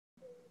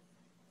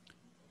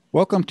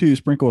Welcome to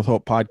Sprinkle with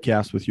Hope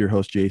podcast with your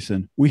host,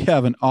 Jason. We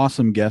have an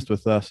awesome guest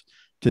with us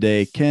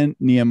today, Ken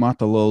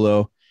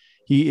Niumatalolo.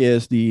 He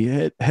is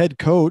the head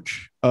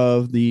coach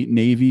of the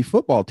Navy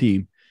football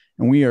team.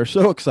 And we are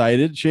so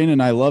excited. Shane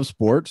and I love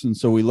sports. And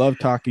so we love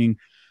talking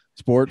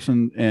sports.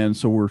 And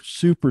so we're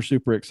super,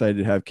 super excited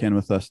to have Ken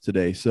with us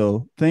today.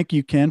 So thank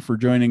you, Ken, for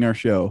joining our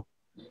show.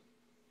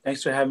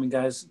 Thanks for having me,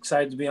 guys.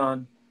 Excited to be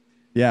on.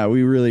 Yeah,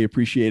 we really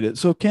appreciate it.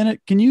 So, can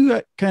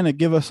you kind of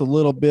give us a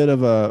little bit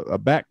of a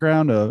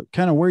background,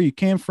 kind of where you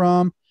came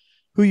from,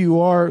 who you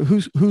are,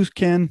 who's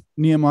Ken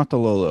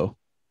Niumatalolo?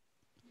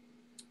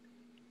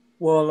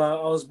 Well,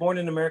 I was born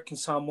in American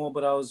Samoa,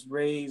 but I was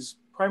raised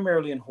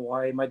primarily in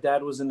Hawaii. My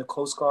dad was in the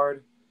Coast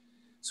Guard,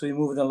 so we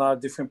moved in a lot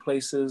of different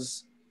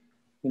places.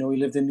 We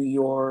lived in New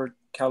York,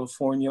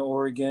 California,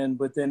 Oregon,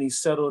 but then he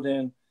settled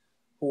in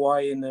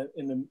Hawaii in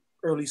the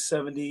early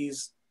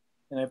 '70s,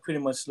 and I pretty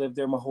much lived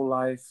there my whole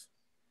life.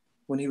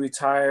 When he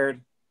retired,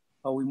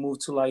 we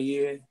moved to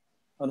Laie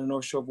on the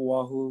North Shore of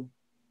Oahu.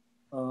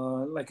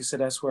 Like I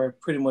said, that's where I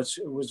pretty much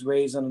was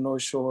raised on the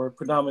North Shore,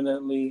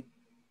 predominantly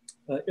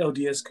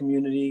LDS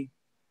community.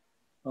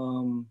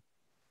 Um,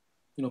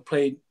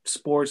 played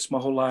sports my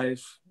whole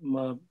life. I'm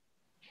a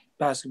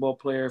basketball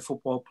player,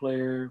 football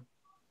player,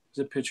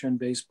 was a pitcher in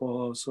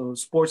baseball. So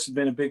sports has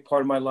been a big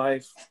part of my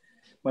life.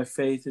 My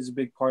faith is a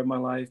big part of my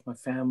life. My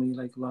family,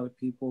 like a lot of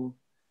people.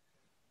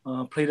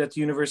 Played at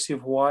the University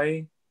of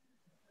Hawaii.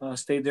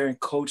 Stayed there and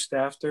coached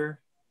after.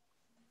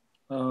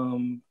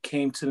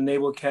 Came to the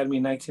Naval Academy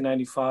in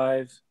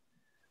 1995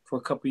 for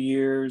a couple of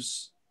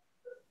years.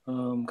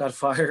 Got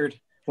fired.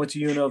 Went to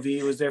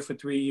UNLV. Was there for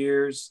 3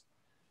 years.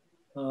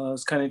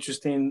 It's kind of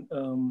interesting.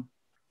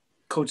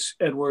 Coach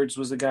Edwards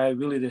was the guy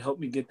really that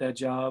helped me get that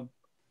job.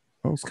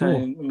 Oh, It's cool.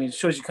 kind of, it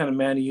shows you kind of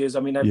man he is.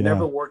 I mean, I've Yeah.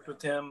 never worked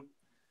with him.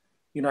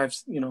 I've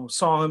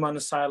saw him on the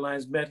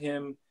sidelines, met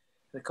him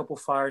at a couple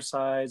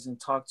firesides,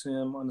 and talked to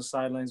him on the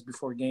sidelines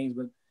before games,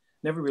 but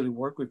never really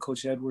worked with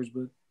Coach Edwards.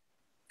 But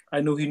I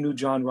knew he knew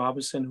John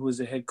Robinson, who was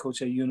the head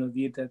coach at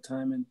UNLV at that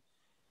time, and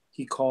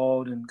he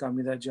called and got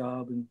me that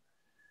job. And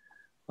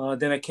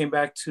then I came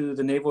back to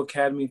the Naval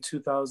Academy in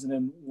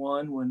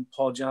 2001 when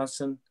Paul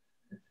Johnson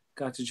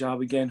got the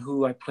job again,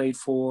 who I played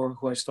for,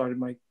 who I started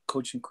my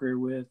coaching career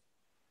with,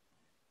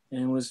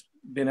 and was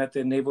been at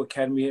the Naval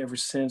Academy ever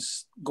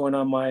since, going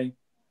on my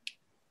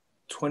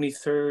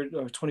 23rd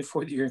or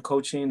 24th year in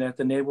coaching at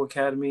the Naval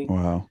Academy,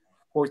 Wow.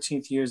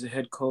 14th year as a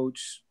head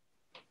coach,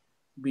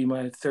 be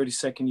my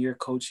 32nd year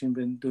coaching,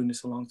 been doing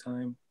this a long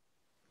time.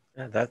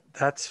 Yeah,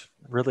 that's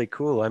really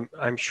cool.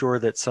 I'm sure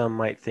that some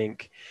might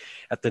think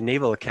at the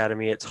Naval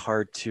Academy it's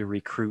hard to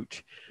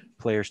recruit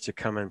players to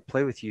come and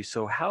play with you.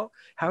 So how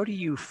do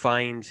you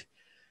find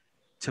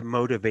to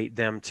motivate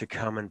them to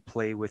come and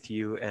play with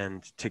you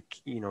and to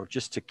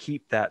just to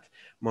keep that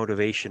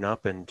motivation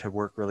up and to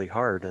work really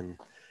hard? And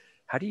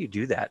how do you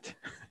do that?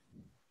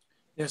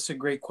 That's a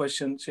great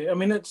question. I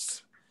mean,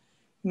 it's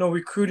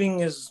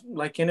recruiting is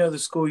like any other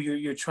school.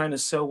 You're trying to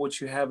sell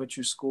what you have at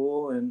your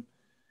school, and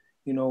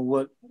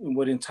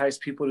what entice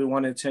people to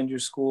want to attend your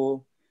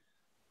school.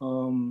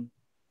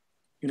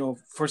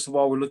 First of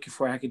all, we're looking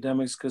for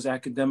academics, because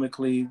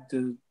academically,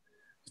 the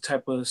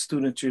type of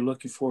student you're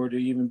looking for to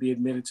even be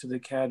admitted to the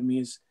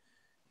academies,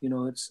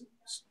 it's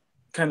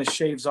kind of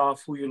shaves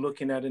off who you're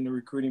looking at in the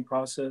recruiting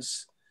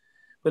process.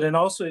 But then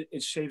also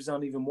it shaves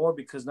down even more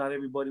because not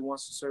everybody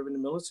wants to serve in the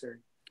military.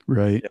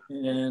 Right.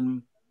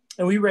 And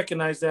we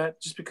recognize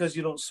that just because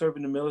you don't serve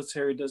in the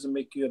military doesn't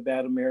make you a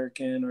bad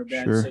American or a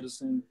bad Sure.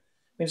 citizen. I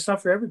mean, it's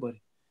not for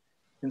everybody.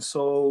 And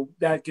so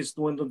that gets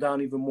dwindled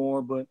down even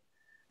more. But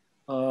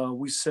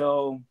we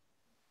sell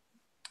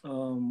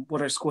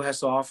what our school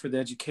has to offer, the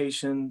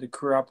education, the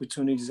career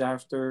opportunities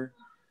after.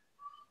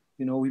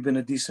 We've been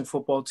a decent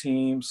football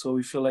team. So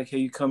we feel like, hey,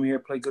 you come here,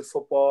 play good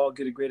football,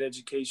 get a great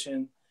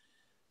education,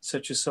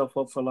 set yourself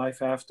up for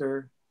life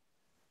after.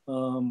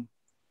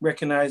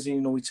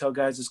 Recognizing, we tell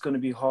guys it's going to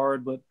be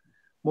hard, but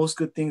most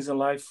good things in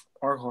life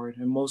are hard,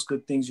 and most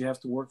good things you have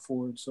to work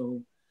for.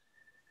 So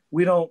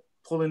we don't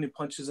pull any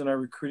punches in our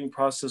recruiting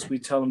process. We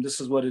tell them this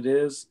is what it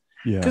is,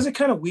 Yeah. because it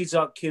kind of weeds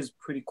out kids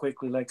pretty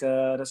quickly. Like,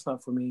 that's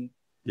not for me.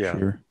 Yeah.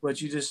 Sure.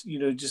 But you just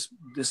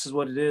this is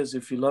what it is.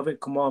 If you love it,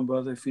 come on,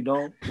 brother. If you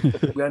don't,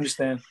 we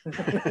understand.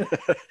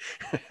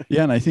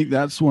 Yeah, and I think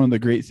that's one of the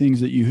great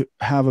things that you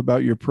have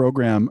about your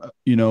program,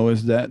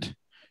 is that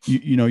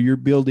you're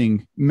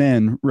building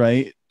men,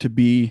 right, to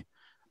be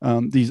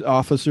these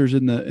officers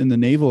in the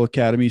Naval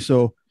Academy.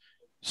 So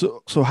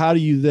how do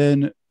you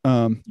then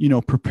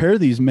prepare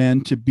these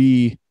men to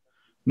be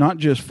not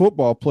just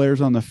football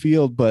players on the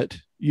field, but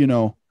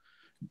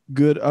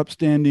good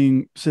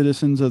upstanding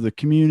citizens of the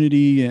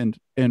community and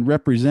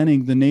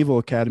representing the Naval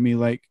Academy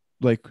like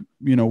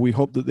we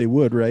hope that they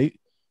would, right?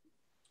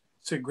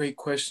 It's a great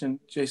question,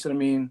 Jason. I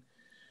mean,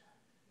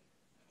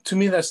 to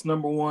me, that's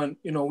number one.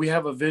 We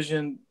have a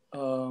vision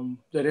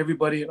that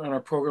everybody on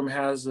our program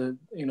has, that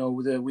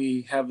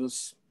we have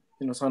this,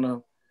 it's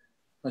on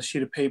a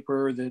sheet of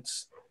paper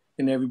that's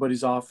in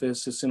everybody's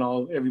office. It's in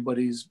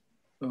everybody's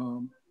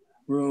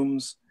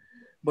rooms.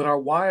 But our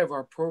why of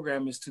our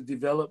program is to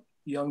develop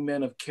young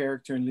men of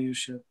character and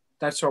leadership.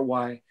 That's our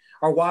why.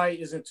 Our why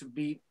isn't to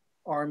beat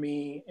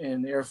Army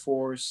and Air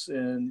Force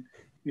and,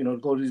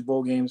 go to these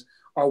bowl games.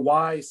 Our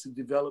why is to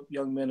develop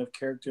young men of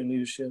character and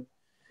leadership.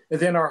 And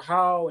then our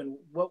how and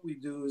what we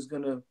do is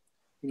going to,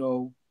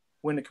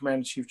 win the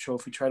Commander-in-Chief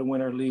trophy, try to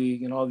win our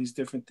league and all these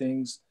different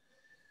things.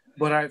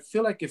 But I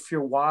feel like if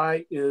your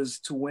why is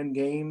to win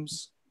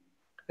games,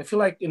 I feel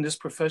like in this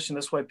profession,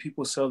 that's why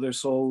people sell their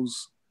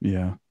souls,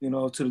 to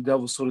the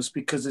devil, so to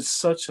speak, because it's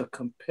such a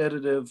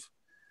competitive,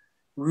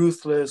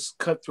 ruthless,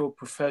 cutthroat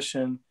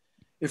profession.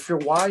 If your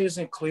why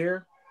isn't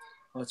clear,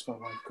 that's my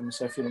wife. Come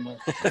say I feel my.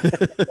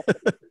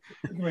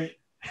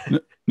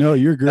 No,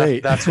 you're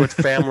great. That's what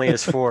family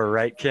is for,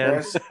 right, Ken?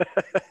 Yes.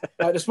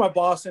 That's my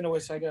boss anyway,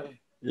 so I got to.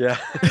 Yeah.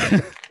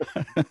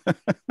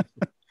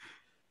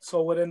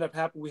 So what ended up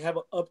happening, we have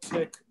an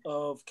uptick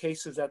of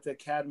cases at the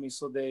academy,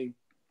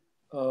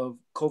 of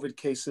COVID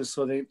cases.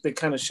 So they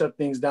kind of shut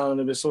things down a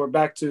little bit. So we're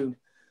back to,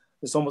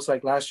 it's almost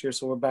like last year.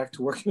 So we're back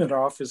to working at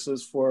our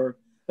offices for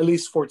at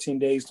least 14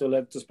 days to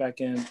let us back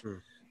in.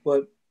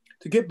 But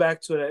to get back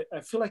to it,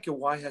 I feel like your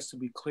why has to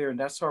be clear. And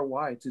that's our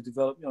why, to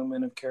develop young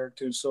men of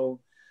character. So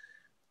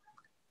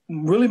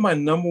really my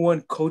number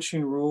one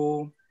coaching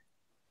rule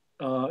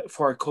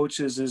for our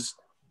coaches is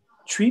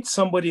treat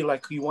somebody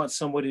like you want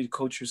somebody to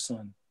coach your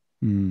son.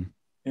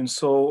 And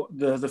so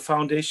the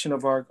foundation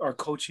of our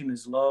coaching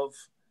is love,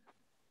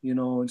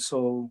 and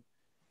so,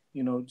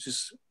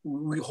 just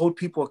we hold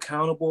people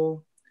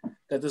accountable.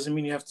 That doesn't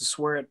mean you have to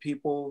swear at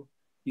people.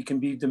 You can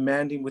be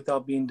demanding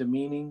without being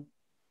demeaning.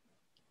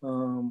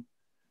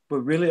 But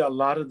really a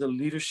lot of the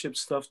leadership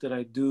stuff that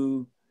I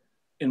do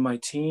in my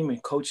team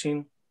and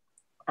coaching,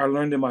 I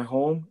learned in my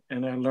home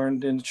and I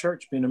learned in the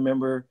church, being a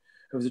member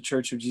of the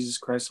Church of Jesus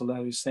Christ of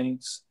Latter-day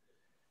Saints.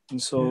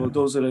 And so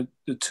those are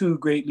the two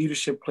great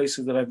leadership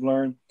places that I've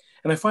learned.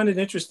 And I find it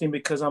interesting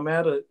because I'm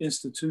at an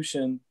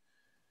institution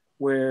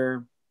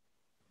where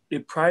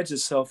it prides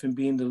itself in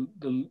being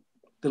the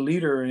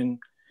leader and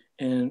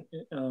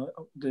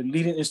the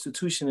leading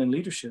institution in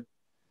leadership.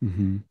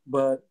 And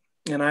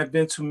I've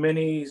been to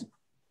many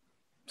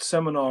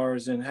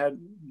seminars and had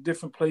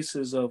different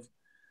places of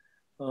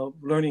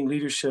learning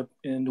leadership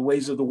in the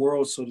ways of the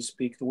world, so to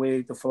speak,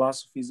 the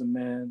philosophies of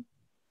man.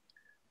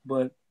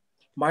 But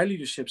my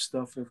leadership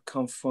stuff have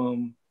come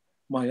from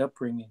my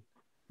upbringing,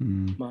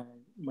 my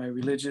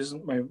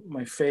religion,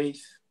 my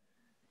faith,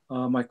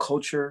 my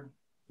culture.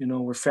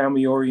 We're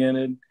family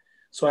oriented.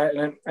 So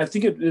I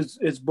think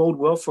it's bode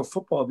well for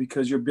football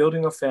because you're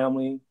building a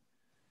family.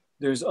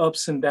 There's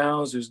ups and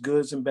downs, there's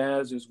goods and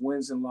bads, there's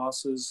wins and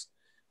losses,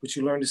 but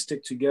you learn to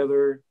stick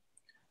together.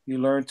 You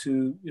learn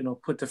to,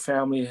 put the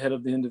family ahead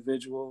of the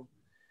individual.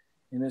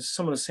 And it's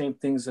some of the same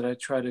things that I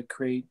try to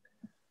create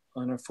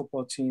on our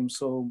football team.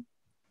 So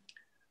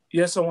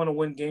yes, I want to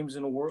win games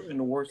in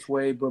the worst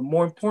way, but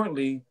more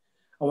importantly,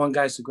 I want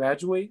guys to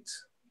graduate.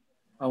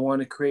 I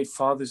want to create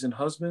fathers and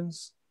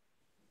husbands,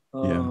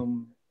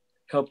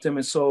 help them.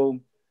 And so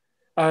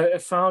I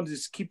found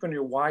is keeping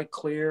your why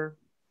clear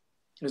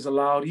is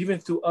allowed, even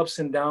through ups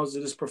and downs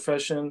of this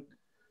profession,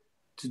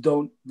 to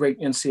don't break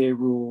NCAA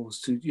rules,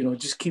 to,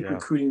 just keep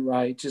recruiting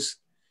right. Just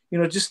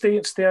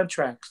stay on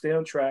track.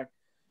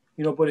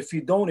 But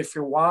if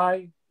your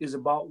why is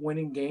about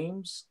winning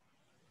games,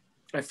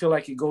 I feel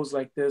like it goes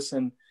like this.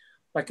 And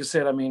like I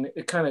said, I mean,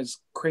 it kind of is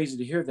crazy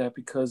to hear that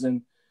because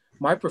in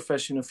my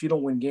profession, if you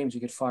don't win games,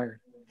 you get fired.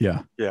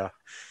 Yeah. Yeah.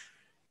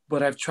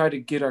 But I've tried to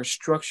get our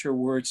structure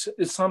where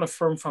it's on a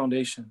firm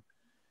foundation,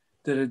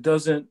 that it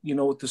doesn't,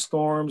 with the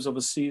storms of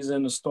a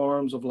season, the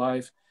storms of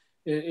life,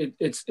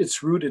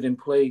 it's rooted in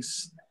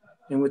place.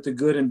 And with the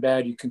good and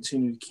bad, you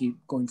continue to keep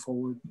going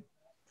forward.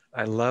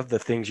 I love the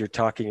things you're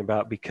talking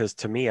about because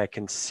to me, I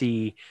can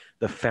see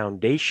the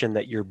foundation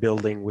that you're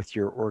building with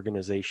your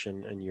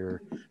organization and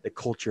the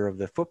culture of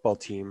the football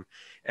team.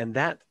 And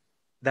that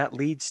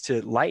leads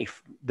to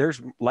life.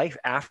 There's life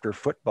after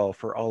football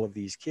for all of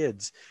these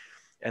kids.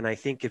 And I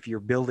think if you're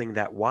building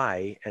that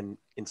why and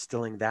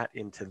instilling that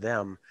into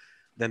them,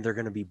 then they're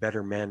going to be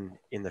better men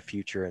in the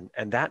future.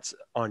 And that's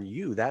on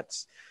you.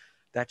 That's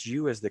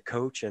you as the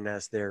coach and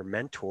as their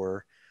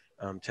mentor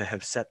to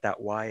have set that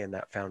why and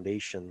that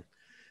foundation.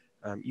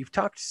 You've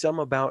talked some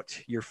about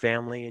your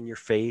family and your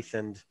faith,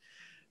 and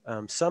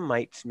some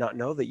might not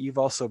know that you've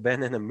also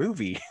been in a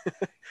movie.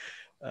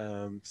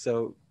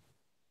 So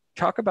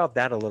talk about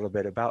that a little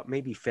bit, about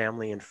maybe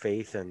family and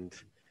faith and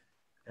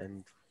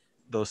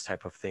those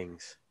type of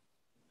things.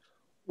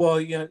 Well,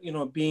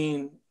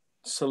 being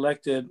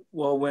selected,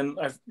 well, when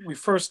we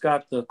first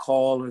got the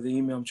call or the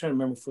email, I'm trying to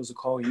remember if it was a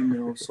call or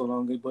email so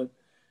long ago, but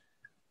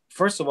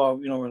first of all,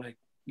 we're like,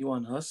 you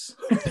want us?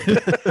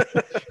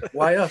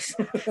 Why us?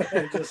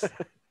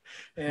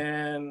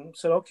 and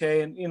said,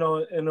 okay. And,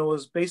 and it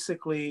was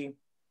basically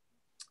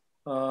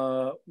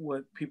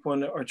what people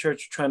in our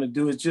church are trying to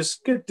do is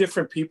just get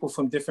different people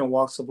from different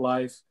walks of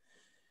life,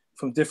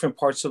 from different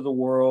parts of the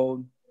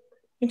world,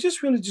 and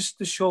just really just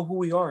to show who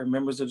we are,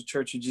 members of the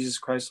Church of Jesus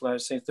Christ of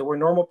Latter-day Saints, that we're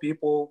normal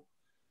people,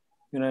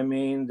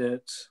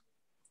 that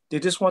they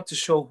just want to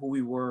show who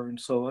we were. And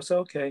so I said,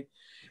 okay.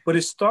 But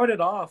it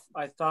started off,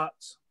 I thought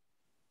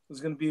it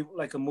was going to be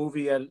like a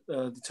movie at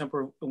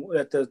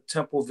the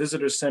Temple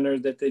Visitor Center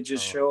that they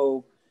just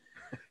show.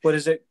 But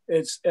as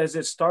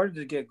it started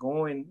to get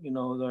going, you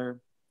know,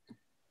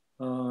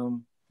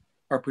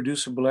 our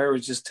producer Blair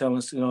was just telling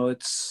us, you know,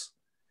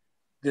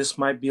 this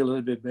might be a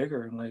little bit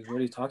bigger. I'm like, what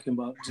are you talking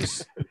about?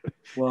 Just,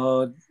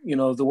 well, you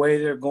know, the way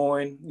they're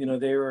going, you know,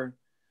 they were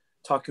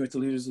talking with the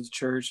leaders of the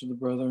church and the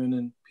brethren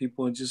and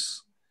people, and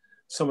just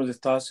some of the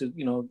thoughts that,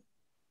 you know,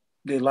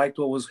 they liked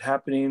what was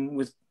happening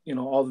with, you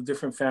know, all the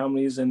different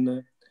families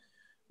and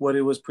what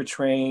it was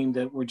portraying,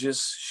 that were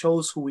just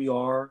shows who we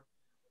are.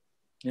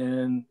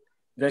 And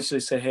eventually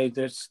say, hey,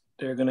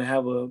 they're going to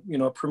have a, you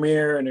know, a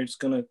premiere, and it's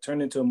going to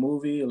turn into a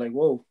movie. Like,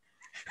 whoa.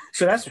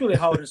 So that's really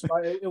how it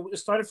inspired. It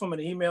started from an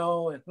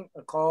email and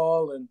a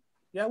call, and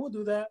yeah, we'll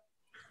do that.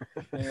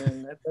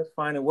 And that's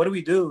fine. And what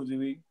do? Do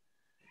we,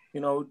 you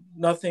know,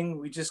 nothing.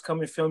 We just come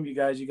and film you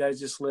guys. You guys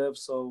just live.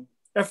 So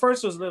at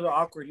first it was a little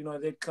awkward. You know,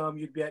 they'd come,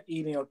 you'd be at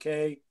eating.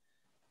 Okay,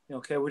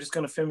 we're just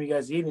going to film you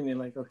guys eating. And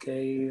like,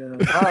 okay,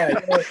 hi.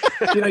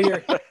 You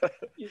know,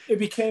 it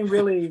became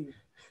really,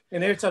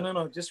 and every time,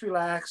 no, just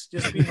relax,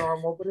 just be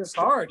normal. But it's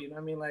hard, you know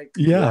what I mean? Like,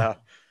 yeah.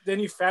 Then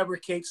you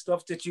fabricate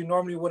stuff that you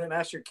normally wouldn't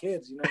ask your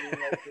kids, you know what I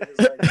mean? Like,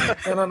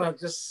 it's like, no,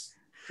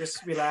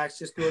 just relax,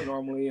 just do it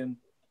normally. And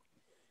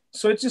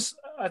so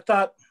I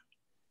thought,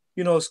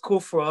 you know, it's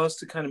cool for us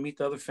to kind of meet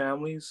the other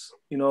families,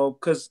 you know,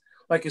 because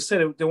like I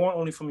said, they weren't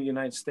only from the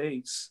United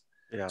States.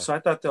 Yeah. So I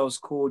thought that was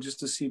cool just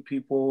to see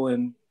people.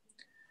 And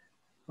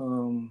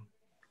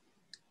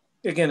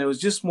again, it was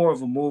just more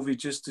of a movie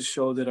just to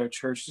show that our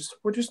church,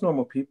 we're just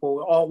normal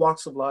people, all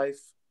walks of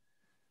life,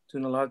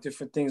 doing a lot of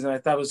different things. And I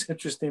thought it was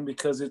interesting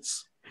because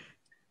it's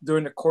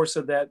during the course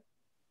of that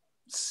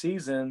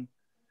season,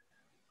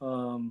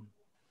 that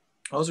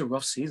was a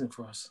rough season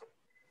for us.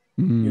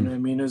 Mm. You know what I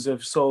mean?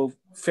 So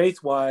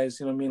faith-wise,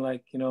 you know what I mean?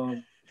 Like, you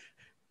know,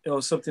 it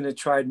was something that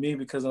tried me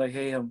because like,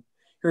 hey, I'm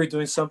here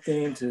doing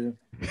something to,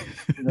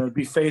 you know,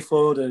 be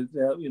faithful to,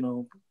 you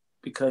know,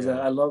 because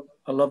I love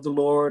the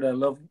Lord. I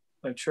love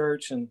my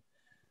church and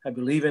I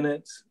believe in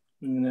it.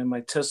 And then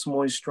my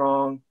testimony is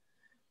strong.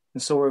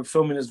 And so we're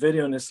filming this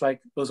video, and it's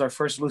like, it was our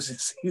first losing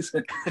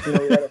season. You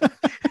know,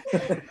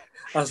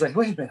 I was like,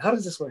 wait a minute, how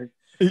does this work?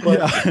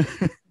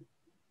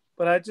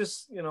 But I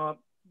just, you know,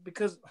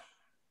 because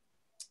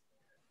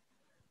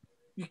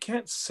you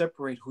can't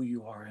separate who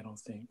you are, I don't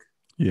think.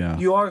 Yeah.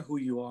 You are who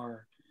you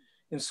are.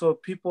 And so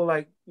people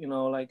like, you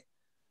know, like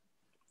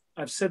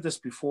I've said this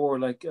before,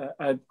 like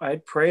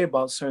I pray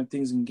about certain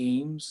things in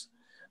games,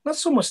 not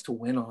so much to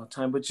win all the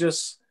time, but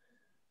just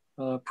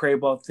pray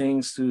about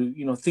things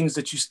things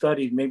that you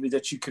studied, maybe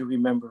that you could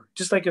remember.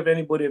 Just like if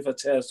anybody have a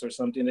test or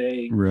something,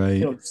 right.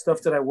 You know,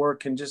 stuff that I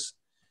work can just,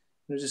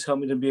 you know, just help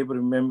me to be able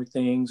to remember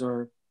things.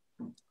 Or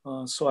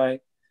so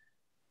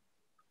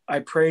I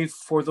pray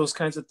for those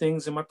kinds of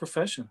things in my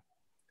profession.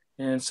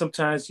 And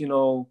sometimes, you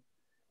know,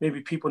 maybe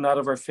people not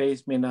of our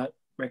faith may not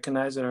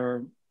recognize it,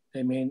 or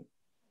they may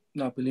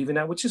not believe in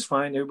that, which is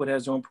fine. Everybody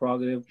has their own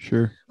prerogative.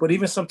 Sure. But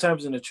even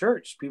sometimes in the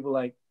church, people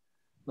like,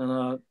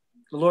 no,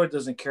 the Lord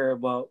doesn't care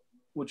about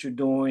what you're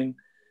doing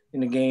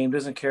in the game,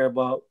 doesn't care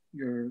about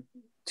your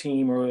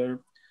team and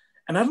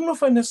I don't know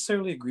if I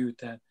necessarily agree with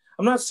that.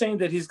 I'm not saying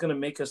that he's going to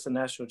make us the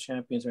national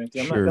champions or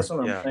anything. That's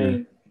what I'm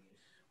saying.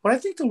 But I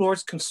think the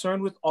Lord's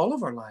concerned with all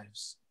of our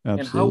lives.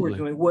 Absolutely. And how we're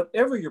doing,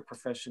 whatever your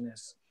profession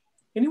is.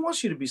 And he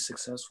wants you to be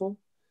successful.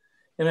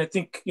 And I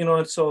think, you know,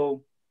 and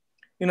so,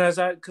 you know,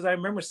 because I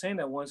remember saying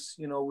that once,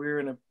 you know, we were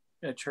in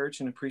a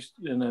church in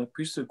a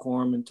priesthood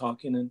quorum and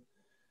talking, and,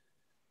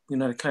 you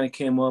know, it kind of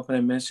came up and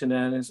I mentioned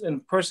that. And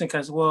the person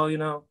kind of said, well, you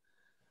know,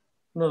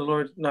 the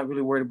Lord's not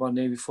really worried about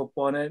Navy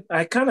football. And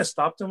I kind of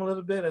stopped him a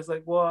little bit. I was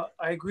like, well,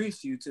 I agree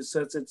with you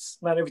since it's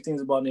not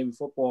everything's about Navy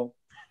football.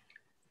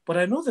 But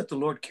I know that the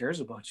Lord cares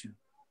about you.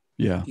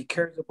 Yeah. He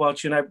cares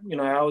about you.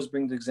 And I always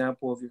bring the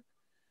example of you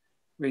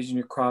raising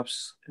your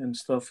crops and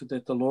stuff,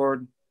 that the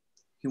Lord,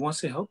 he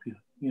wants to help you.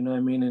 You know what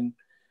I mean? And,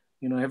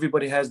 you know,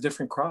 everybody has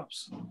different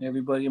crops.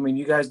 Everybody, I mean,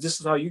 you guys, this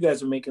is how you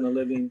guys are making a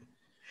living.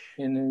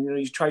 And, you know,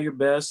 you try your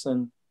best,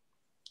 and,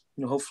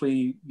 you know, hopefully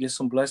you get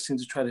some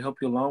blessings to try to help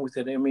you along with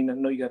it. I mean, I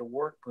know you got to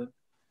work, but,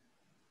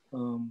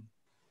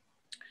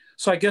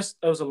 so I guess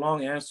that was a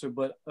long answer,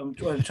 but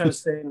what I'm trying to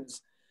say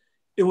is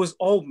it was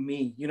all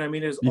me, you know what I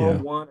mean? It was all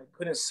one. I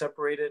couldn't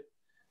separate it.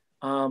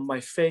 My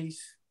faith,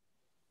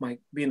 my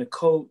being a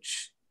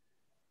coach,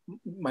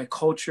 my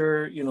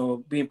culture, you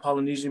know, being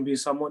Polynesian, being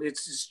someone,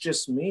 it's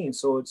just me. And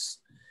so it's,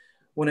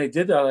 when I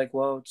did that, like,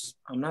 well,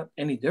 I'm not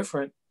any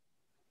different.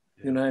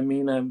 You know what I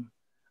mean?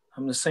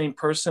 I'm the same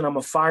person. I'm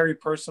a fiery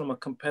person. I'm a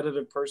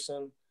competitive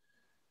person,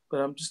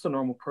 but I'm just a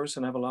normal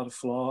person. I have a lot of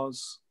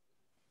flaws.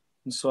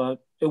 And so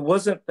it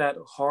wasn't that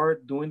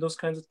hard doing those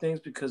kinds of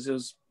things because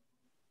it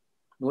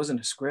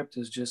wasn't a script. It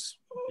was just,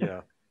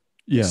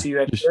 they see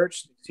you at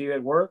church, they see you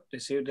at work, they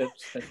see you,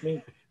 that's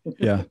me.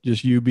 Yeah.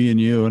 Just you being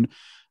you. And,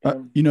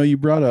 you know, you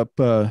brought up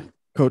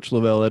Coach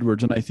Lavelle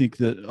Edwards. And I think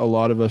that a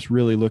lot of us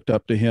really looked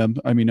up to him.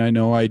 I mean, I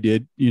know I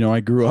did. I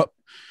grew up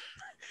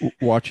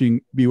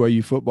watching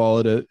BYU football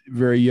at a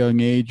very young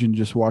age and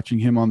just watching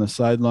him on the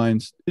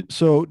sidelines.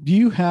 So do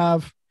you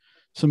have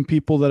some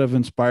people that have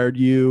inspired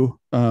you?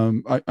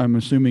 I'm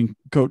assuming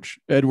Coach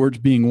Edwards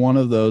being one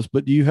of those,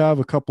 but do you have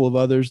a couple of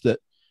others that,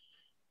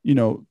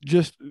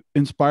 just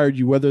inspired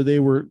you, whether they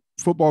were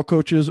football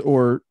coaches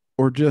or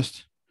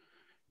just,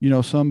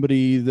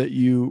 somebody that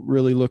you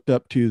really looked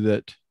up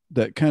to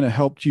that kind of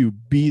helped you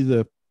be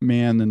the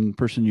man and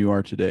person you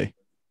are today?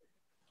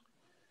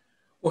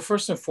 Well,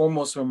 first and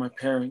foremost are my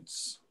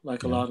parents,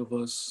 like a lot of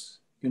us,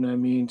 you know what I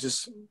mean?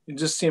 Just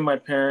seeing my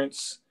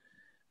parents,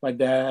 my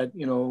dad,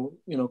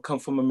 come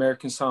from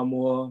American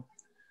Samoa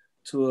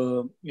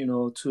to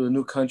a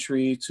new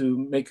country, to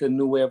make a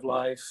new way of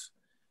life,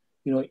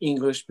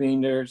 English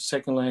being their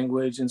second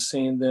language, and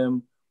seeing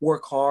them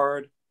work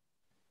hard.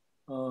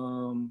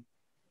 That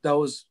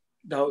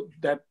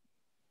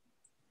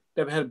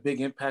had a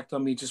big impact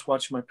on me, just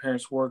watching my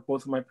parents work,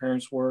 both of my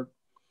parents work.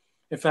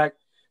 In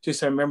fact,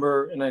 Jason, I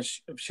remember, and I've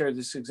shared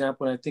this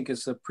example, and I think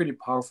it's a pretty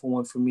powerful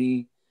one for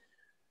me.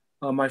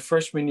 My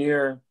freshman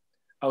year,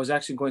 I was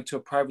actually going to a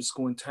private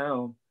school in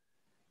town,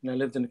 and I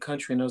lived in the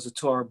country, and it was a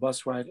 2-hour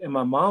bus ride. And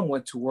my mom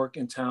went to work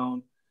in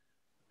town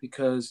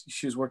because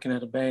she was working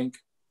at a bank.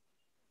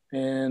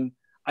 And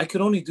I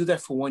could only do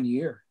that for 1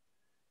 year.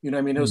 You know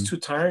what I mean? It was too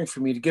tiring for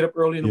me to get up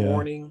early in the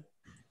morning.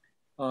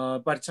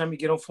 By the time you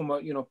get home from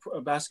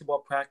a basketball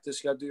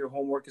practice, you got to do your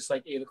homework. It's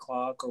like 8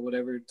 o'clock or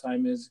whatever the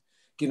time is,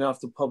 getting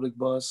off the public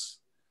bus.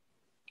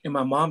 And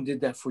my mom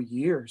did that for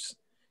years.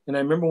 And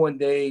I remember one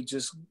day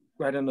just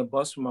right on the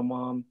bus with my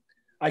mom,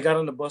 I got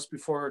on the bus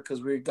before her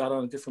because we got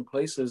on different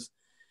places.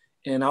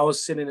 And I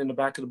was sitting in the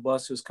back of the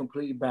bus. It was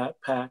completely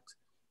packed.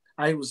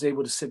 I was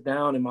able to sit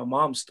down and my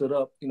mom stood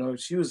up.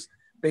 She was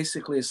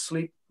basically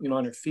asleep,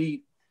 on her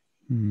feet.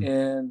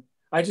 And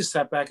I just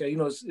sat back.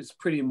 It's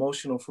pretty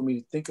emotional for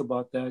me to think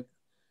about that,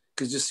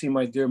 because just see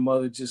my dear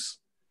mother just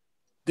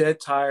dead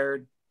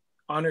tired,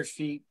 on her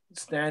feet,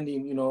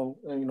 standing,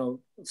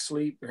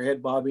 asleep, her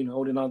head bobbing,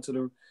 holding on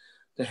to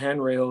the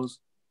handrails.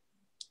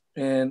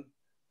 And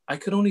I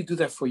could only do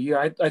that for a year.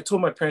 I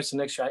told my parents the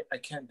next year, I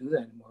can't do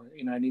that anymore.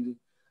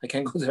 I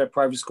can't go to that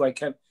private school.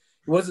 It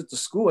wasn't the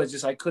school.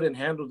 I couldn't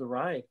handle the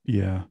ride.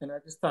 Yeah. And I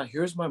just thought,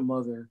 here's my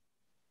mother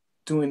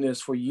doing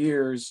this for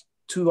years,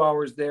 2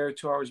 hours there,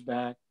 2 hours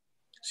back.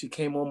 She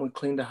came home and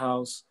cleaned the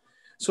house.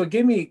 So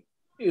it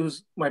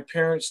was my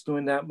parents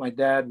doing that, my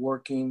dad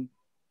working.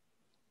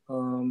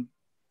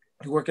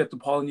 He worked at the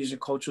Polynesian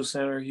Cultural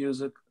Center. He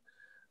was a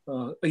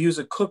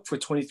cook for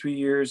 23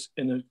 years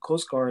in the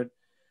Coast Guard,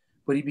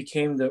 but he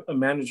became a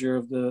manager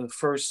of the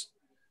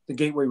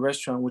Gateway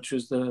Restaurant, which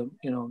was the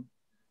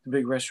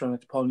big restaurant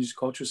at the Polynesian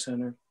Cultural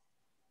Center.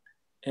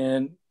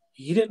 And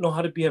he didn't know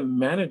how to be a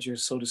manager,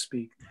 so to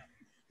speak.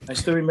 I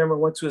still remember I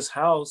went to his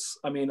house.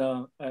 I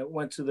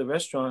went to the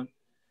restaurant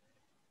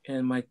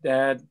and my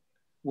dad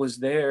was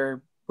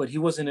there, but he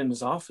wasn't in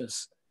his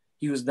office.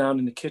 He was down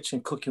in the kitchen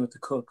cooking with the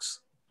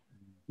cooks.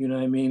 You know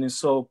what I mean? And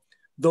so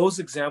those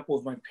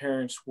examples of my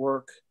parents'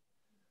 work,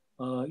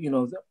 my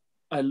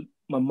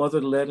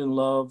mother led in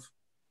love.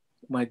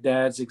 My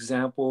dad's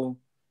example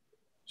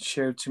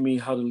shared to me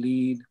how to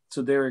lead.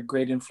 So they were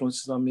great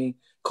influences on me.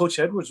 Coach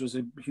Edwards was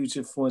a huge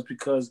influence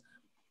because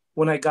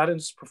when I got into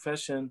this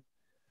profession,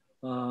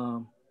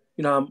 I'm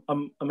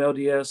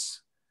LDS,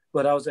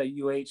 but I was at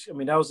UH.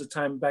 That was the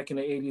time back in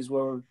the 80s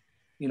where,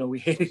 we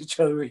hated each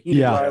other,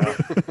 heated rivals.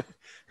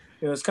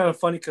 It's kind of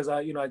funny because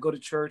I go to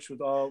church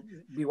with all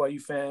BYU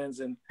fans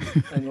and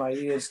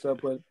Laia and stuff,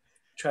 but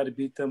try to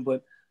beat them.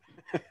 But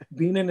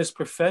being in this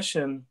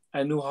profession,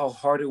 I knew how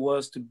hard it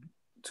was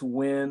to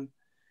win.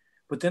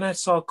 But then I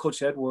saw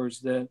Coach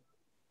Edwards, that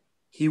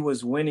he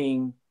was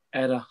winning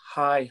at a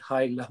high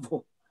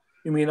level.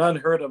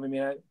 Unheard of.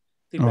 I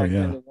think back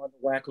then they wanted to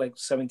whack like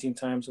 17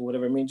 times or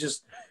whatever.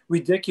 Just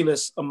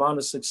ridiculous amount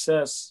of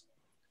success.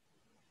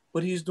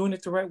 But he's doing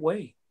it the right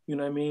way.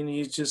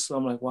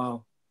 I'm like,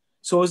 wow.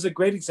 So it was a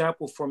great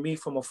example for me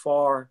from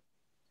afar,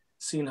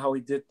 seeing how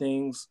he did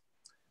things.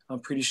 I'm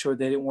pretty sure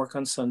they didn't work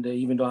on Sunday,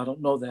 even though I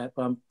don't know that,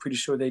 but I'm pretty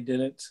sure they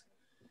didn't.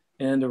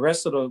 And the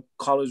rest of the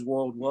college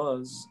world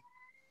was.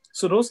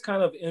 So those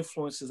kind of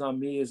influences on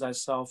me as I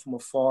saw from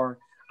afar.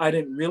 I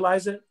didn't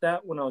realize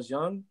that when I was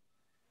young,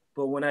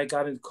 but when I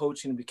got into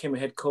coaching and became a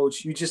head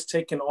coach, you just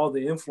take in all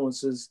the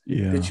influences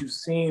that you've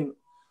seen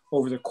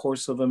over the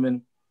course of them.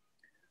 And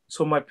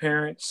so my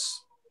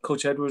parents,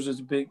 Coach Edwards was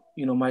a big,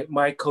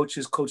 my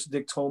coaches, Coach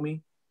Dick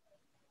Tomey,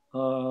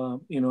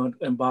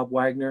 and Bob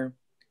Wagner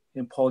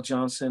and Paul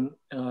Johnson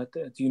at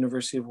the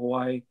University of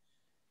Hawaii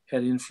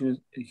had a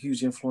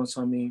huge influence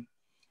on me.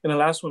 And the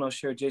last one I'll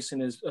share,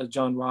 Jason, is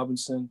John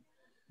Robinson.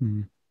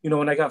 Mm-hmm.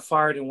 When I got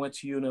fired and went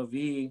to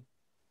UNLV,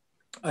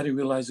 I didn't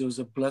realize it was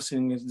a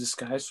blessing in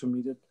disguise for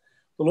me. That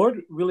the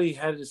Lord really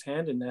had his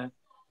hand in that,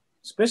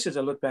 especially as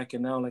I look back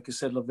and now, like I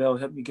said, Lavelle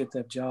helped me get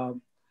that job.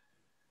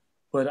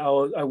 But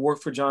I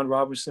worked for John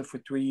Robinson for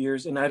 3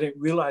 years, and I didn't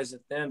realize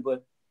it then,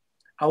 but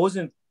I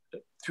wasn't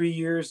 3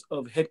 years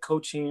of head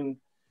coaching,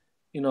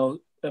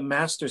 a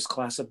master's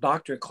class, a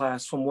doctorate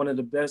class from one of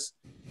the best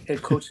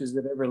head coaches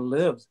that ever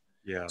lived.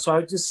 Yeah. So I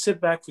would just sit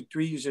back for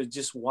 3 years and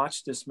just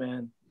watch this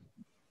man.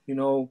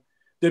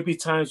 There'd be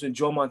times when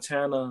Joe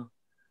Montana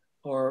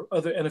or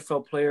other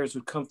NFL players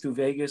would come through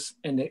Vegas,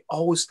 and they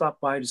always stop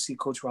by to see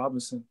Coach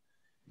Robinson.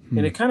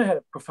 And it kind of had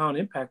a profound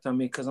impact on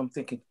me, because I'm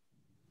thinking,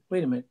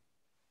 wait a minute,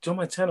 Joe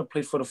Montana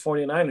played for the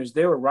 49ers.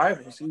 They were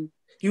rivals.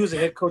 He was a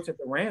head coach at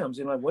the Rams.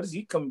 And like, what is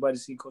he coming by to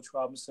see Coach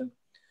Robinson?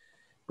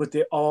 But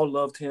they all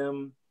loved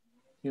him.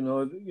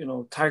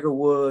 Tiger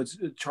Woods,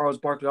 Charles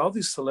Barkley, all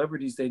these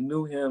celebrities, they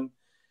knew him,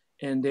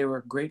 and they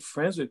were great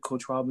friends with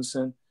Coach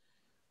Robinson.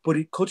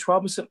 But Coach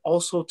Robinson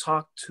also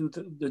talked to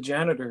the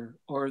janitor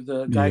or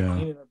the guy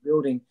cleaning our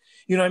building.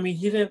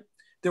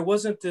 There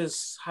wasn't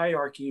this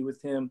hierarchy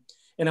with him.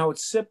 And I would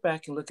sit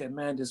back and look at,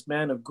 this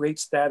man of great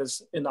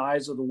status in the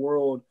eyes of the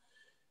world,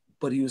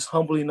 but he was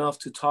humble enough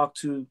to talk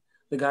to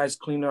the guys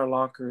cleaning our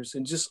lockers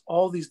and just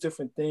all these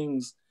different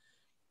things.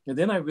 And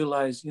then I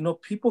realized,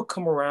 people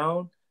come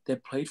around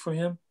that played for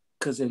him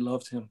because they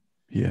loved him.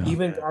 Yeah.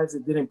 Even guys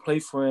that didn't play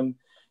for him,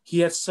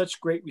 he had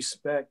such great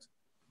respect.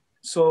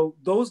 So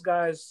those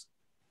guys,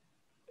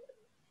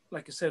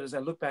 like I said, as I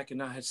look back and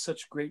now, had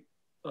such great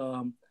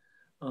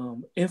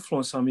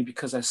influence on me,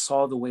 because I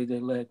saw the way they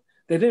led.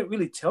 They didn't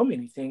really tell me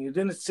anything. It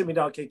didn't sit me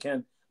down, okay,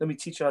 Ken, let me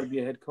teach you how to be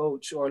a head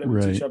coach, or let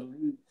me teach you how to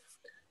lead.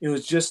 It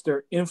was just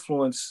their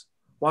influence,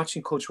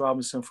 watching Coach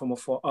Robinson from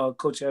afar,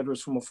 Coach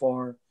Edwards from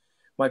afar,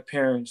 my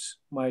parents,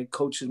 my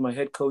coaches, my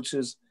head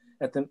coaches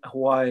at the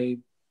Hawaii,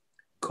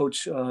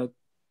 Coach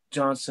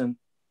Johnson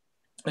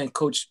and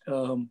Coach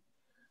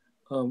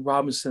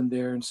Robinson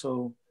there. And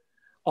so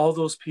all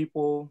those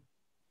people,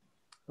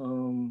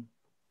 and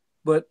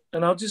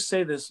I'll just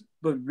say this,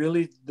 but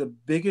really the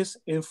biggest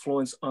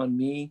influence on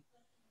me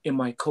in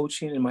my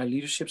coaching and my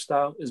leadership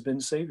style has been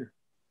the Savior.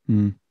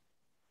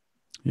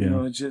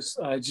 Yeah.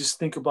 I just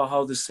think about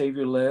how the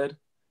Savior led.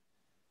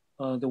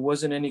 There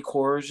wasn't any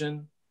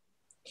coercion.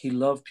 He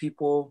loved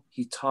people.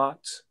 He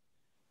taught.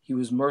 He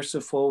was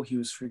merciful. He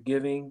was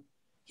forgiving.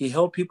 He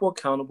held people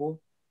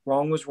accountable.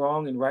 Wrong was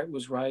wrong and right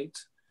was right.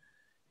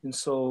 And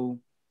so,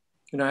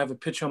 I have a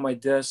picture on my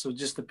desk, so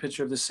just a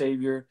picture of the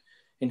Savior,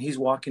 and he's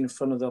walking in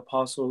front of the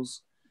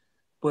apostles,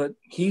 but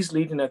he's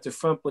leading at the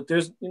front, but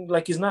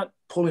he's not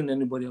pulling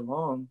anybody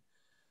along,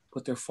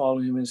 but they're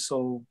following him. And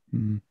so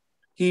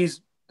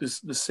he's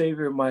the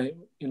Savior,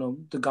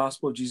 the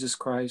gospel of Jesus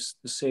Christ,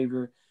 the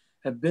Savior,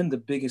 have been the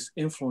biggest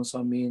influence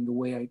on me in the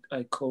way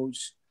I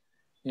coach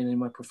and in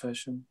my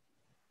profession.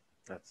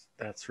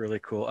 That's really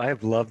cool. I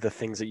have loved the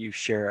things that you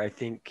share. I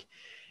think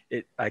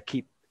I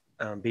keep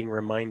being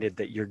reminded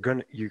that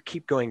you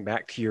keep going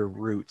back to your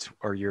roots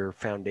or your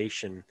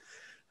foundation.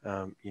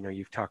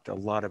 You've talked a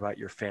lot about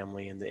your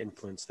family and the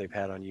influence they've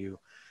had on you,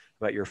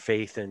 about your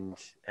faith and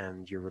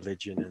your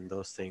religion and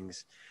those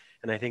things.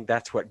 And I think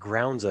that's what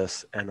grounds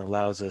us and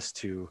allows us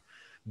to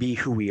be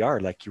who we are,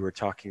 like you were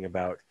talking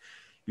about.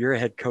 You're a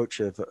head coach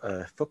of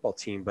a football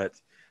team, but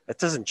that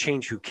doesn't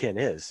change who Ken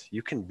is.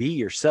 You can be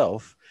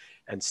yourself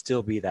and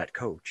still be that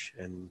coach.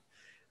 And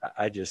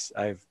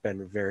I've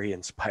been very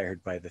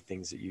inspired by the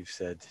things that you've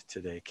said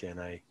today, Ken.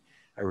 I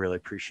really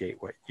appreciate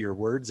your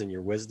words and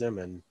your wisdom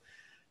and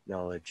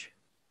knowledge.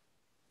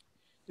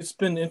 It's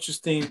been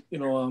interesting,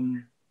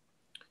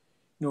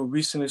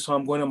 recently. So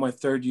I'm going on my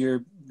third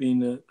year being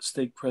the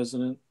stake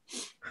president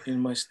in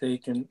my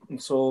stake. And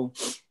so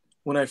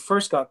when I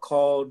first got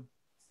called,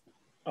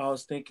 I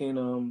was thinking,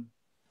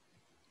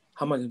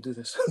 how am I going to do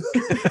this?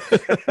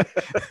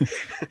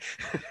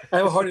 I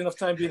have a hard enough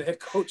time being a head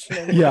coach.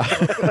 Yeah.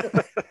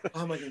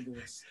 How am I going to do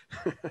this?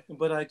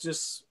 But I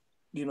just,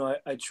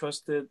 I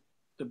trusted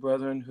the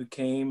brethren who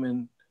came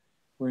and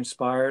were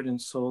inspired. And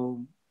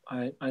so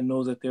I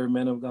know that they're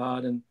men of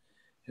God. And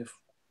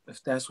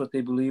if that's what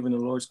they believe and the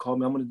Lord's called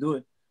me, I'm going to do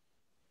it.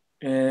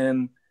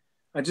 And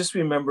I just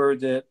remember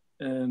that,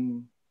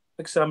 and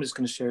like I said, I'm just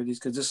going to share these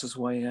because this is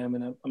who I am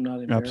and I'm not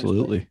embarrassed.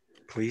 Absolutely.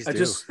 Please do.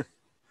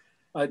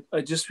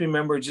 I just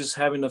remember just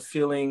having a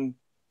feeling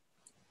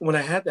when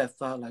I had that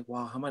thought, like,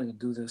 wow, how am I going to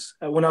do this?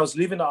 When I was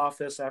leaving the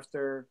office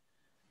after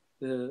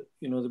the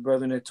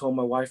brethren had told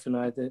my wife and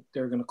I that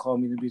they were going to call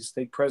me to be the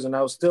stake president,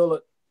 I was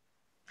still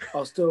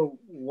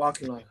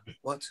walking like,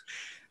 what?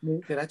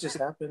 Did that just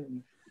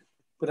happen?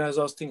 But as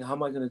I was thinking, how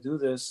am I going to do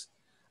this?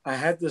 I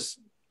had this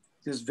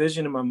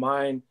vision in my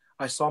mind.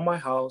 I saw my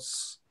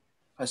house,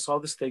 I saw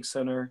the stake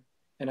center,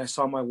 and I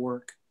saw my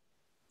work.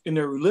 And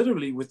they're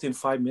literally within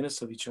 5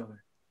 minutes of each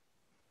other.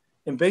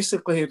 And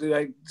basically,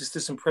 just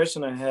this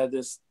impression I had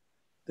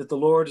that the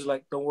Lord is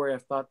like, don't worry,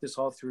 I've thought this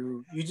all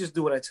through. You just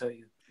do what I tell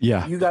you.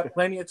 Yeah. You got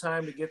plenty of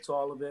time to get to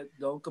all of it.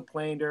 Don't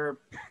complain. There are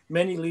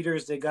many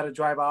leaders that got to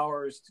drive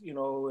hours,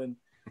 in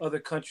other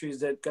countries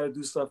that got to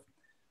do stuff.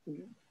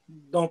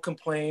 Don't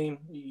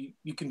complain.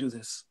 You can do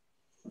this.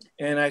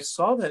 And I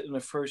saw that in the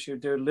first year.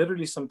 There are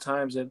literally some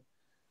times that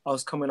I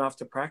was coming off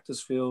the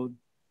practice field,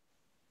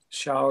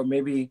 shower,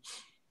 maybe,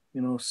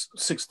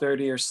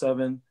 6:30 or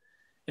 7.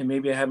 And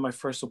maybe I had my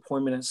first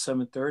appointment at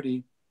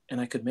 7:30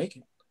 and I could make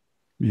it.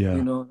 Yeah.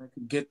 I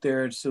could get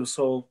there.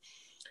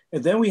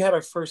 And then we had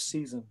our first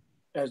season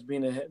as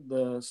being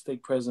the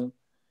stake president.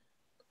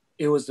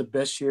 It was the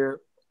best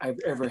year I've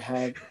ever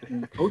had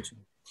in coaching.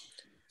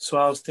 So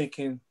I was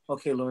thinking,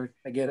 okay, Lord,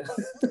 I get it.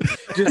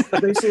 Just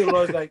basically,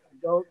 Lord's like,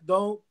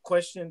 don't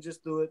question,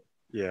 just do it.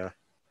 Yeah.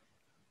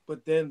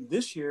 But then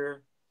this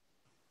year,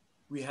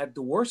 we had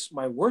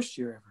my worst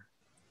year ever.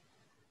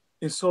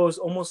 And so it's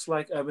almost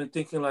like I've been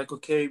thinking like,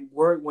 okay,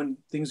 when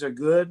things are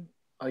good,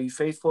 are you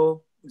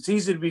faithful? It's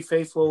easy to be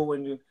faithful but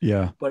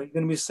it's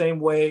going to be the same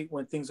way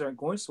when things aren't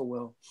going so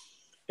well.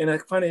 And I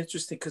find it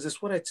interesting because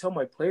it's what I tell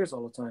my players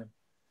all the time.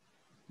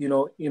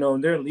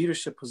 In their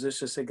leadership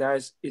position, I say,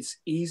 guys, it's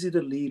easy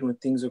to lead when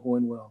things are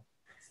going well.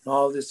 And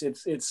all this,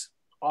 it's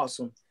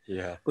awesome.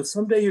 Yeah. But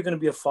someday you're going to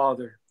be a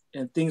father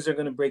and things are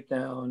going to break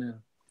down and,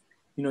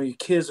 your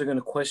kids are going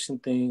to question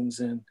things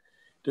and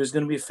there's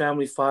going to be a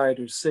family fight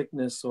or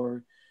sickness,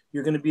 or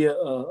you're going to be a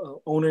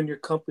owner in your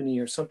company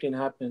or something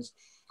happens,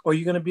 or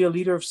you're going to be a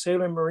leader of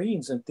Sailor and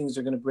Marines and things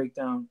are going to break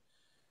down.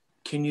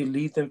 Can you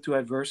lead them through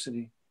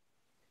adversity?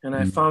 And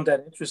I found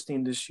that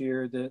interesting this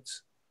year that,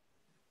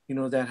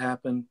 that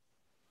happened.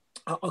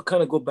 I'll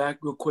kind of go back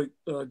real quick,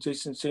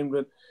 Jason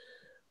Chamberlain.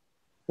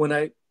 When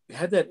I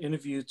had that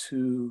interview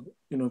to,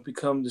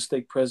 become the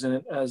stake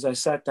president, as I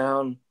sat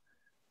down,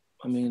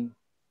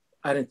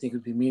 I didn't think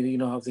it'd be me.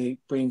 How they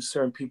bring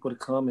certain people to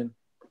come, and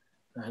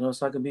I know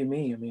it's not gonna be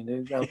me.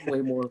 They've got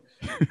way more,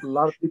 a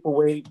lot of people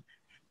way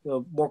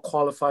more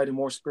qualified and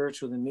more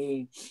spiritual than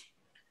me.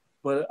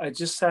 But I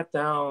just sat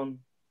down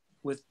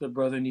with the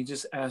brother, and he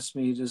just asked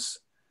me,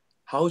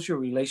 how's your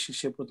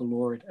relationship with the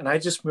Lord? And I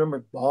just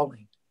remember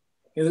bawling.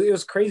 It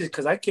was crazy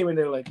because I came in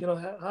there like,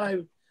 hi,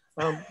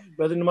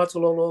 Brother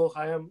Niumatalolo.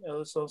 Hi, I'm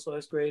so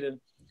that's great. And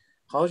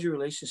how's your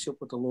relationship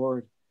with the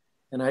Lord?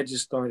 And I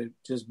just started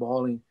just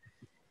bawling.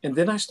 And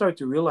then I started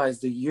to realize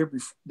that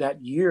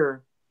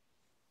year,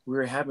 we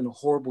were having a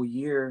horrible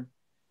year,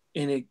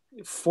 and it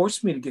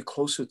forced me to get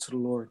closer to the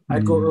Lord.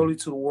 I'd go early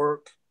to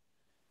work.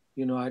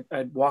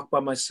 I'd walk by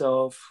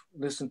myself,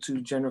 listen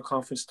to general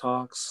conference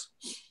talks,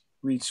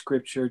 read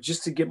scripture,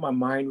 just to get my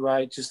mind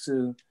right,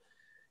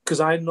 because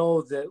I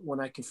know that when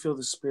I can feel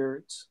the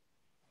Spirit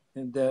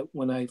and that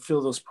when I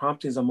feel those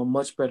promptings, I'm a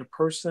much better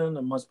person,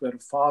 a much better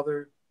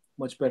father,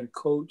 much better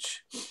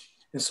coach.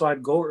 And so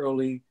I'd go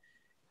early.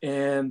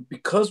 And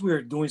because we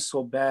were doing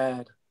so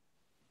bad,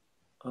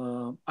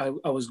 I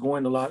was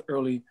going a lot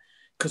early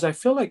because I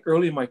feel like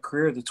early in my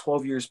career, the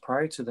 12 years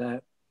prior to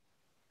that,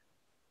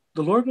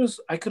 the Lord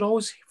I could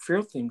always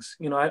feel things.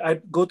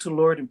 I'd go to the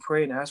Lord and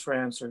pray and ask for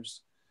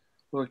answers.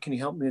 Lord, can you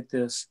help me with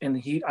this?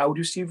 And I would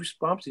receive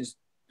responses,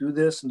 do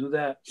this and do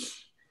that.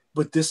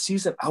 But this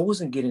season, I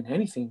wasn't getting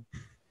anything.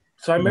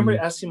 So I remember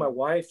asking my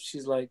wife,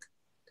 she's like,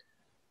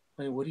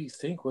 what do you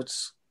think?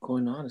 What's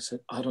going on? I said,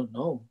 I don't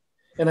know.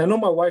 And I know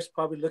my wife's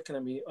probably looking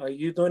at me. Are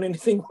you doing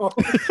anything wrong?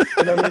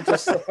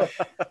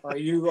 Are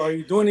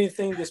you doing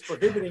anything that's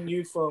prohibiting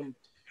you from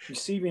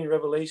receiving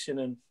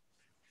revelation?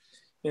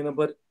 And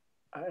but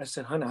I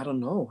said, honey, I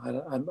don't know.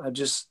 I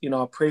just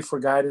I pray for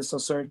guidance on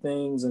certain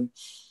things, and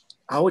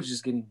I was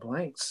just getting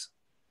blanks.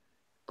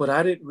 But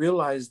I didn't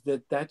realize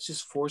that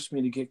just forced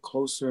me to get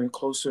closer and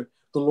closer.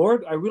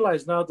 I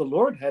realized now the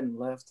Lord hadn't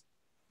left.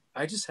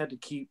 I just had to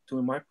keep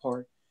doing my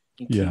part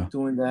and keep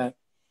doing that.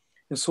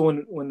 And so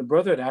when the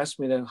brother had asked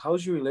me that,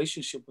 how's your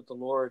relationship with the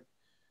Lord?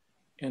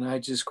 And I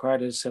just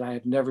cried and said, I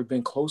had never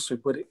been closer.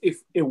 But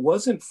if it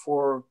wasn't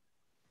for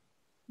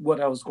what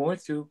I was going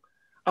through,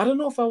 I don't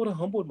know if I would have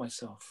humbled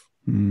myself.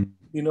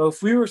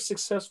 If we were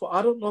successful,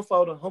 I don't know if I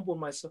would have humbled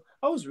myself.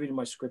 I was reading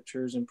my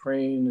scriptures and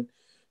praying and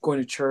going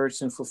to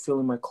church and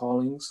fulfilling my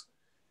callings,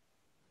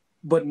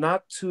 but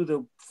not to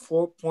the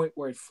point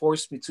where it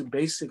forced me to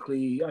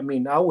basically,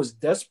 I was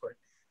desperate,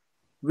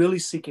 really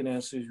seeking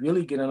answers,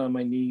 really getting on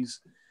my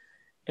knees.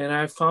 And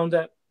I found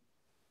that,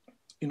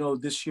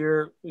 this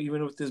year,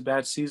 even with this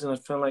bad season, I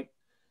felt like,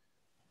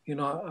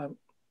 I'm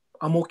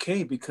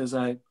okay because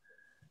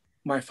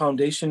my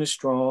foundation is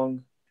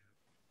strong.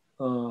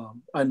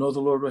 I know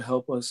the Lord will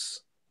help us.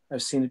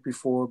 I've seen it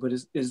before, but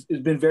it's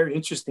been very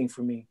interesting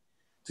for me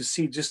to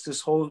see just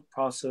this whole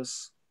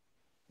process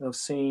of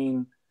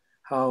seeing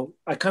how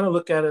I kind of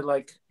look at it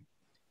like,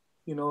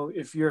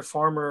 if you're a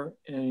farmer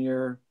and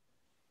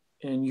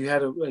you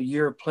had a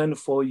year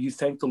plentiful, you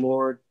thank the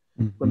Lord.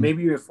 But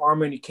maybe you're a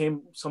farmer and you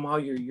came somehow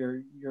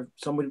your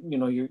somebody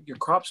your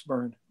crops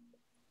burned.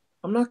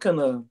 I'm not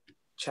gonna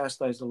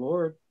chastise the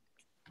Lord.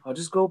 I'll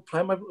just go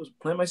plant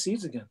my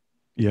seeds again.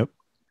 Yep.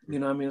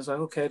 It's like,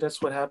 okay,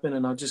 that's what happened,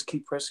 and I'll just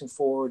keep pressing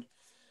forward.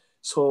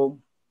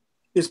 So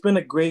it's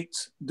been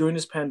during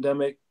this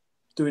pandemic,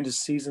 during the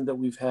season that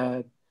we've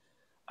had,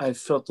 I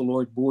felt the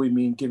Lord buoy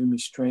me and giving me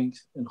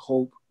strength and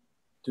hope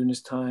during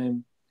this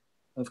time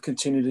of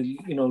continuing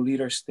to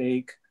lead our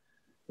stake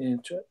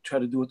and try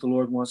to do what the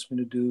Lord wants me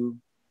to do.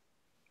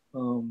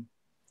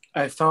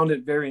 I found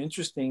it very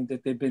interesting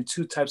that there've been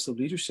two types of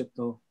leadership,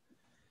 though,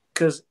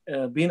 because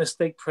being a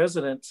stake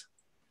president,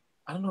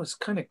 I don't know, it's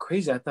kind of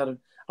crazy.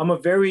 I'm a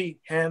very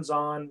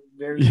hands-on,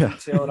 very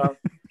detailed.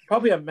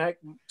 probably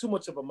too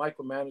much of a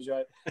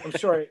micromanager. I'm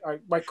sure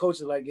my coach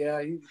is like,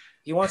 yeah,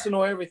 he wants to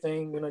know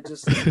everything,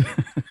 just.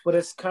 But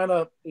it's kind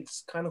of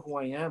who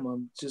I am.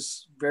 I'm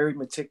just very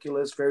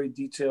meticulous, very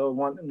detailed,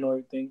 want to know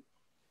everything.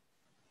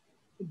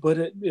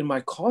 But in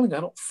my calling,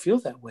 I don't feel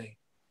that way,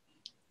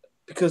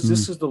 because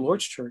this is the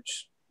Lord's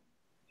church,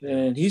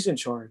 and He's in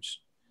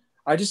charge.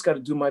 I just got to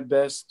do my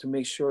best to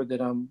make sure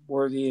that I'm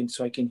worthy, and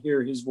so I can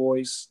hear His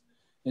voice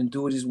and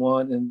do what He's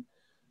want. And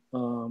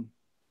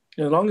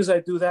as long as I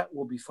do that,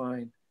 we'll be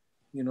fine.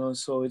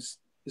 So it's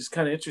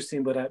kind of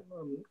interesting, but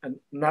I'm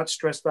not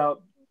stressed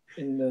out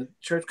in the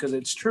church, because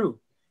it's true.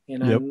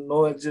 And I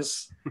know I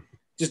just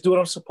do what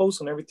I'm supposed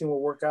to, and everything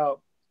will work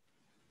out.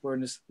 Where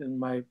in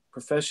my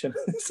profession,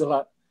 it's a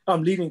lot.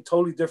 I'm leading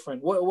totally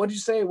different. What did you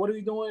say? What are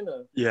we doing?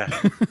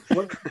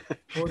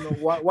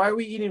 Why are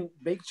we eating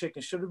baked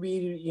chicken? Should we be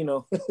eating,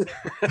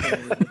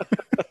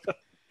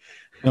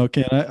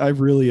 Okay,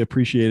 I've really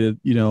appreciated,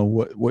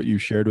 what you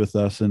shared with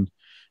us, and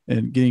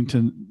getting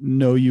to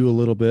know you a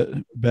little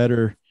bit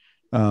better.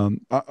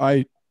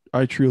 I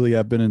truly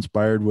have been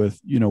inspired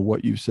with,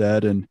 what you've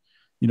said, and,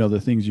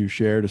 the things you've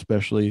shared,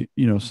 especially,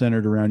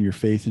 centered around your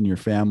faith and your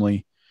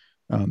family.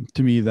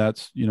 To me,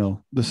 that's,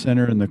 the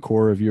center and the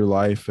core of your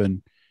life,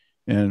 and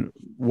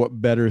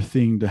what better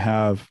thing to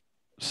have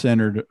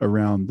centered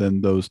around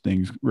than those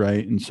things.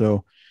 Right. And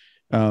so,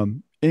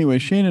 anyway,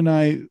 Shane and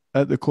I,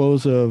 at the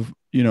close of,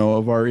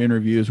 of our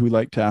interviews, we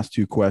like to ask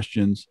 2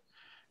 questions.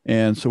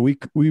 And so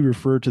we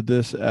refer to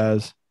this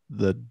as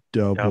the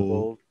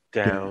double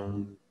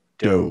down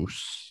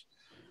dose.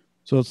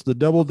 So it's the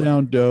double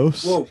down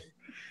dose. Whoa.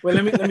 Well,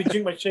 let me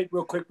drink my shake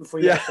real quick before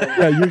you.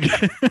 Yeah, you're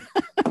good.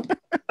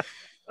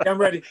 I'm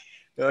ready.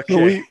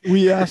 Okay. So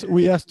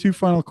we ask 2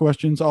 final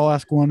questions. I'll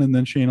ask one, and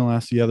then Shane will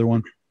ask the other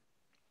one.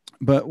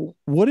 But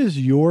what is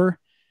your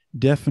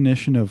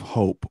definition of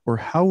hope, or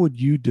how would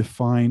you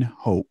define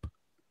hope?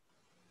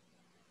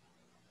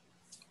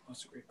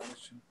 That's a great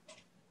question.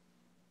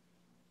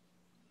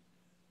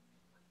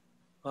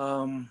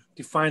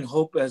 Define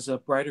hope as a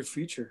brighter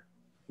future.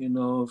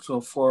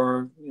 So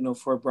for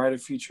a brighter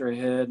future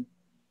ahead.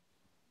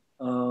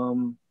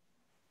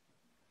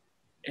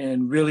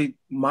 And really,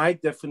 my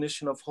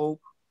definition of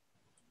hope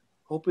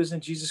is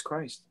in Jesus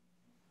Christ.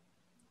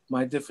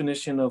 My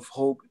definition of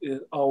hope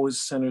always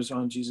centers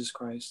on Jesus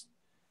Christ,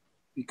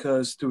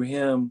 because through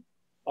Him,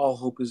 all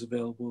hope is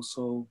available.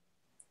 So,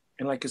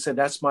 and like I said,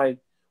 that's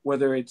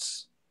whether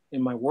it's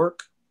in my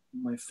work,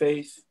 my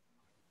faith,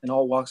 in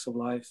all walks of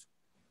life,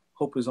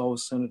 hope is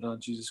always centered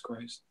on Jesus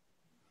Christ.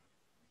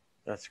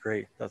 That's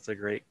great. That's a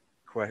great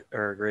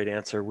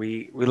answer.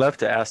 We love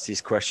to ask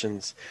these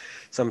questions.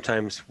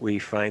 Sometimes we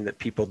find that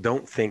people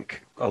don't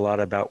think a lot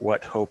about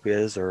what hope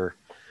is, or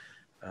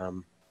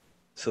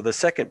so the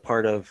second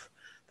part of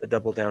the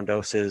double down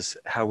dose is,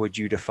 how would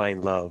you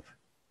define love?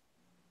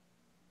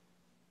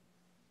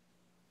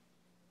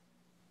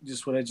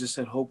 Just what I just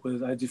said, hope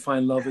is, I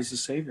define love as a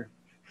savior.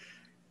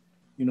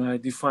 I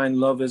define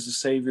love as a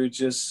savior,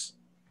 just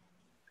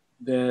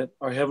that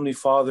our Heavenly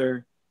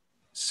Father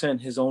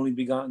sent His only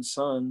begotten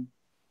Son,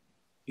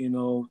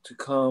 to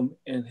come,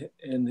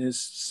 and His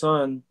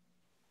Son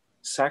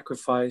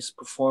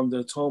performed the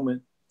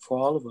atonement for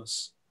all of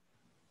us.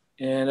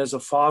 And as a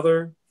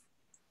father,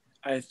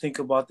 I think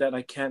about that.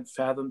 I can't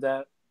fathom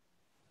that,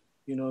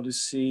 to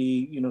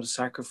see, to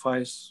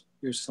sacrifice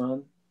your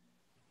son.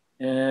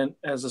 And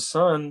as a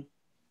son,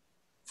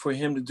 for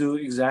him to do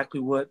exactly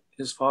what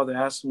his father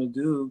asked him to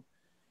do,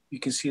 you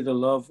can see the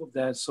love of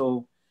that.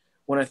 So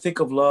when I think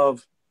of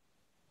love,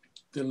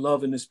 the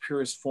love in its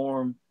purest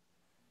form,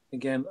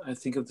 again, I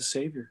think of the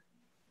Savior.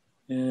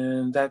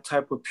 And that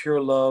type of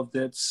pure love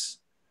that's,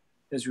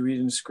 as you read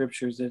in the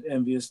scriptures, that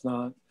envious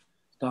not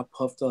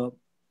puffed up,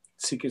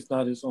 seeketh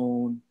not his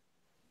own.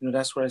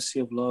 That's what I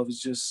see of love.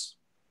 Is just,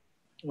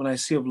 when I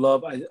see of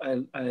love,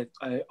 I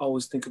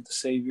always think of the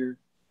Savior,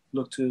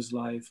 look to His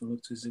life and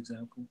look to His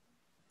example.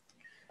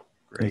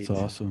 Great. That's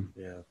awesome.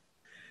 Yeah.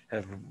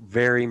 I've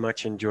very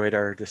much enjoyed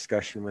our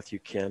discussion with you,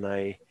 Ken.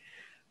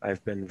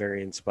 I've been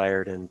very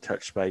inspired and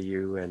touched by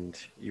you and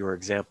your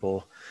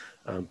example.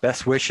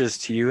 Best wishes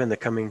to you in the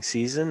coming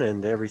season,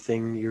 and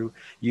everything you,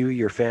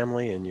 your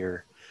family, and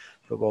your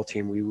football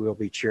team. We will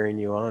be cheering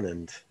you on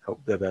and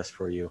hope the best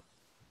for you.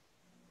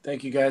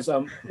 Thank you, guys.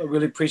 I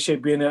really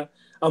appreciate being there.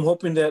 I'm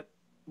hoping that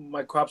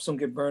my crops don't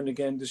get burned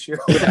again this year.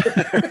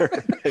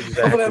 Exactly.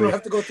 Hopefully I don't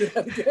have to go through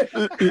that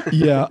again.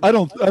 Yeah, I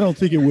don't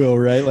think it will,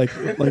 right? Like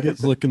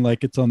it's looking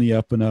like it's on the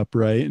up and up,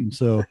 right? And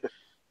so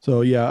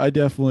yeah, I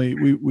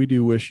definitely, we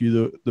do wish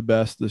you the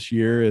best this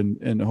year,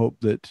 and hope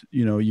that,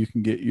 you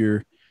can get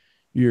your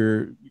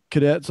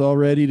cadets all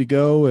ready to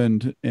go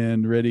and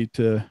ready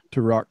to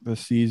rock the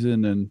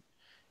season,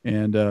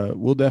 and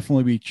we'll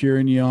definitely be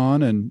cheering you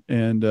on,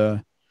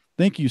 and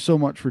thank you so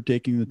much for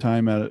taking the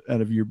time out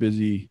of your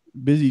busy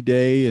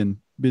day and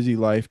busy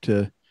life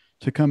to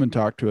come and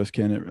talk to us,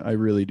 Ken. I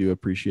really do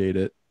appreciate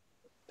it.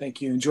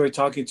 Thank you. Enjoy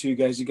talking to you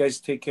guys. You guys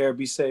take care.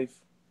 Be safe.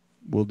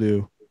 Will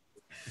do.